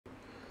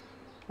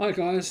Hi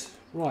guys,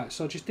 right,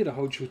 so I just did a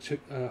whole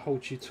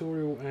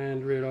tutorial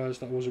and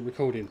realised that I wasn't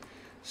recording,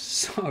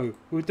 so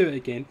we'll do it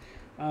again.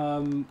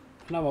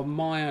 Another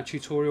Maya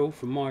tutorial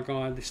from my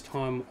guy, this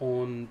time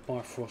on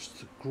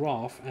Bifrost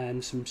graph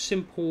and some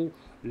simple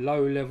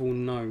low level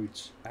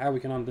nodes, how we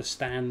can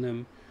understand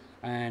them,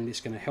 and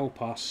it's going to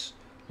help us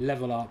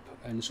level up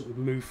and sort of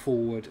move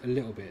forward a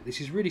little bit. This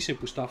is really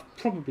simple stuff,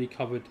 probably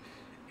covered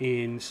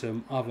in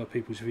some other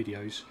people's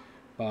videos,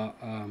 but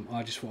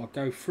I just thought I'd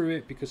go through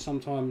it because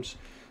sometimes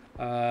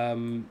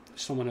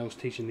someone else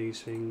teaching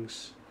these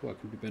things, well,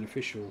 it can be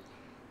beneficial.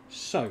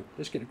 So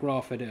let's get the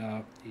graph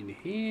editor in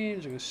here.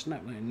 So I'm going to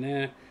snap that in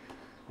there.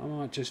 I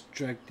might just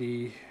drag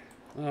the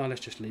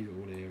let's just leave it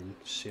all here and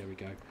see how we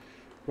go.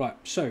 Right,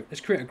 so let's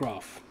create a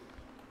graph.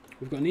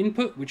 We've got an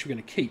input which we're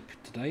going to keep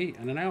today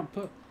and an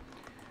output.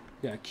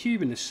 We've got a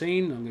cube in the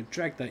scene. I'm going to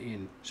drag that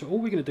in. So all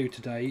we're going to do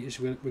today is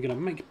we're going to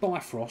make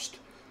Bifrost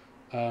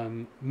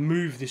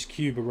move this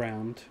cube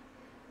around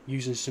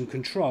using some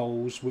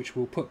controls which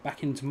we'll put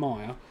back into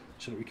Maya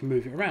so that we can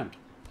move it around.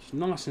 It's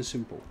nice and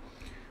simple.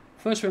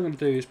 First thing I'm going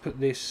to do is put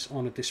this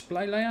on a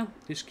display layer,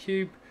 this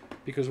cube,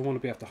 because I want to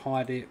be able to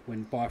hide it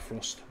when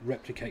Bifrost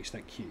replicates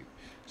that cube.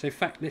 So in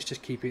fact, let's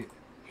just keep it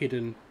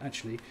hidden.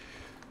 Actually,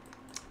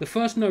 the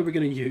first node we're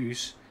going to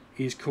use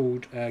is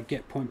called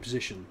get point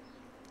position.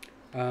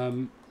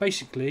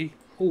 Basically,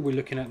 all we're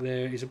looking at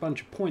there is a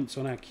bunch of points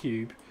on our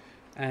cube,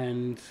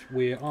 and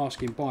we're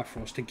asking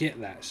Bifrost to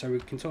get that. So we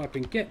can type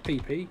in get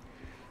pp,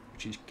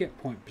 which is get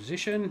point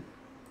position,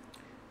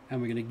 and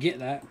we're going to get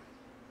that,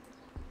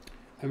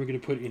 and we're going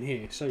to put it in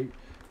here. So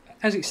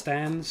as it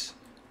stands,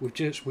 we're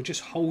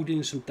just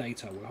holding some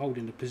data. We're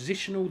holding the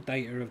positional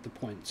data of the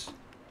points.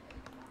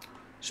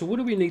 So what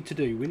do we need to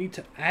do? We need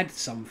to add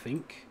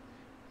something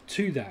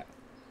to that,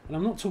 and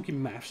I'm not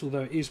talking maths,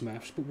 although it is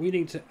maths, but we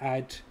need to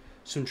add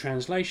some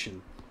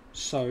translation.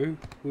 So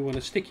we want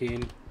to stick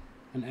in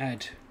an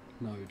add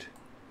node,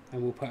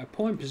 and we'll put a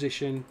point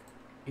position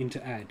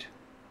into add.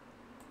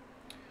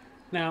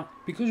 Now,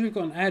 because we've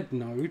got an add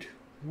node,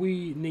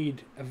 we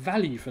need a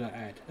value for that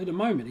add. At the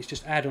moment, it's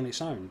just add on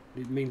its own.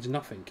 It means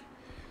nothing.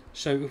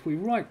 So if we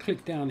right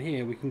click down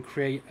here, we can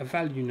create a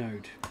value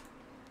node.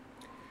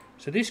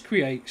 So this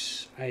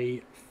creates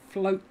a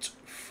float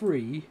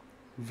free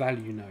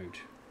value node.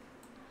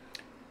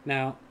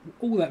 Now,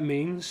 all that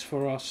means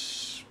for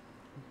us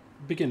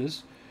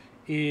beginners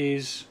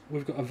is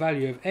we've got a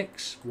value of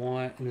x,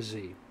 y and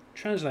z.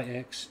 Translate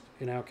x,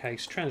 in our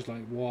case,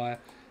 translate y,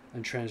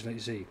 and translate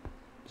z.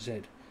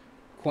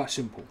 Quite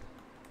simple,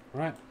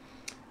 right?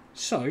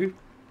 So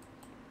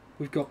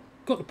we've got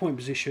the point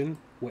position,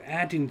 we're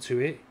adding to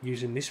it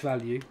using this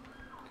value,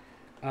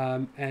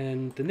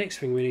 and the next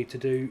thing we need to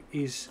do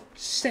is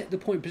set the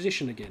point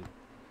position again.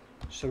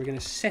 So we're going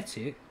to set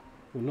it,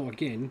 well, not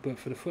again, but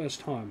for the first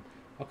time.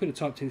 I could have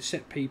typed in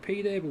set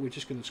pp there, but we're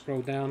just going to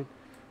scroll down.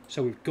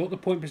 So we've got the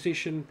point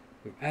position,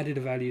 we've added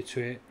a value to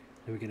it,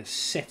 and we're going to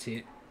set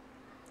it.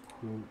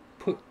 We'll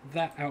put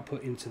that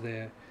output into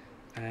there,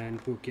 and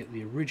we'll get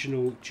the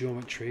original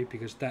geometry,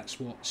 because that's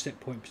what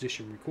set point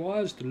position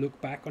requires, to look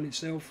back on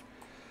itself.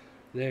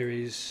 There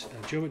is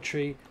a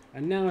geometry,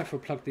 and now if I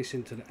plug this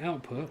into the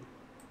output,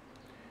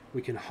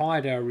 we can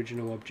hide our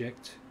original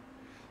object.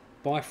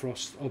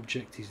 Bifrost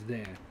object is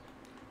there.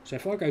 So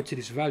if I go to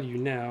this value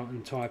now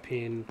and type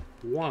in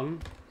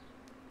 1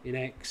 in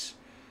x,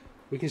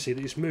 we can see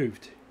that it's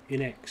moved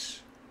in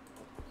x.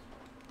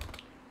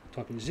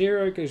 Type in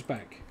 0, it goes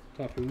back.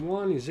 Type in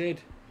 1 in z,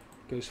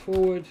 goes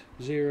forward.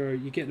 0,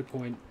 you get the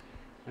point.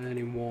 And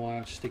in y,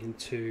 I'm sticking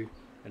 2,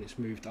 and it's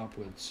moved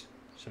upwards.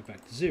 So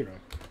back to 0.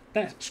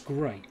 That's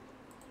great.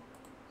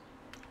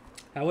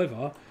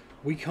 However,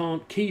 we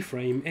can't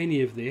keyframe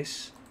any of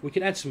this. We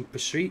could add some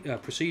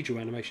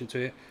procedural animation to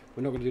it.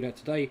 We're not going to do that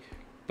today.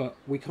 But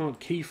we can't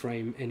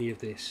keyframe any of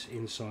this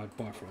inside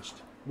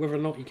Bifrost. Whether or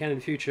not you can in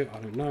the future, I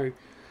don't know.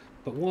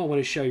 But what I want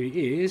to show you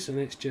is, and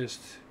let's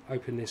just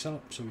open this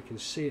up so we can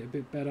see it a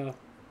bit better,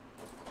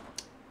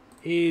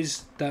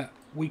 is that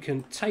we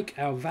can take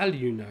our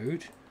value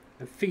node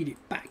and feed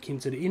it back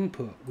into the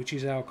input, which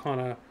is our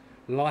kind of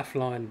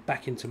lifeline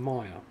back into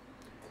Maya.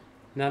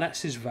 Now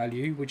that's this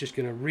value. We're just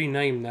going to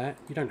rename that.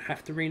 You don't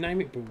have to rename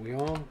it, but we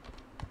are.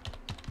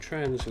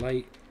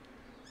 Translate.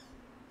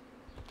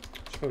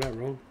 Spelled that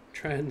wrong.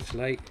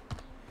 Translate.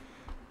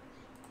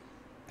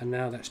 And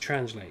now that's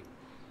translate.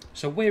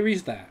 So where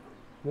is that?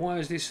 Why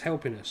is this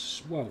helping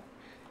us? Well,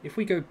 if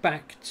we go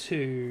back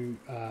to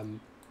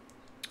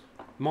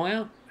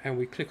Maya and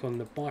we click on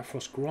the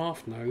Bifrost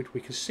graph node,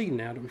 we can see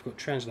now that we've got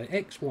translate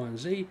x, y and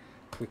z.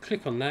 If we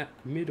click on that,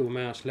 middle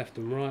mouse left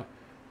and right,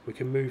 we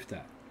can move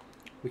that.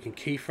 We can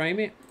keyframe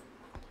it.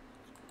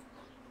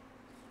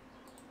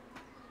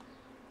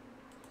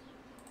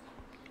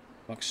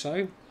 Like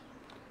so.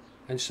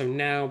 And so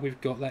now we've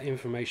got that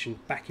information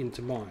back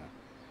into Maya.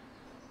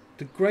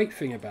 The great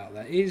thing about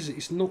that is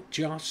it's not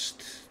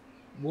just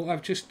what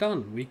I've just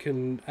done. We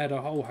can add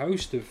a whole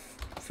host of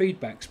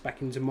feedbacks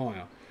back into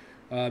Maya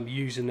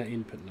using that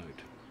input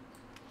node.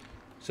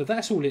 So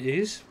that's all it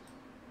is.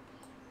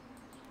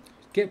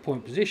 Get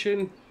point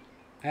position,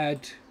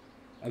 add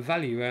a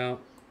value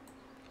out,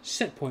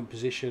 set point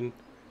position,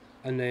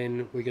 and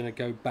then we're going to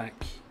go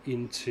back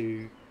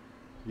into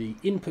the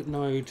input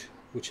node,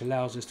 which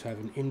allows us to have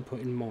an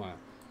input in Maya.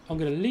 I'm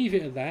going to leave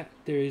it at that.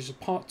 There is a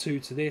part 2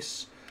 to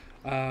this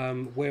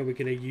where we're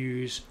going to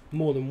use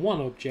more than one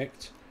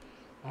object,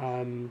 but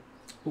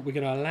we're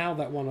going to allow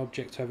that one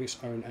object to have its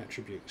own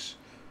attributes.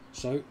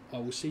 So I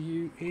will see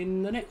you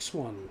in the next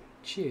one.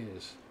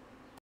 Cheers.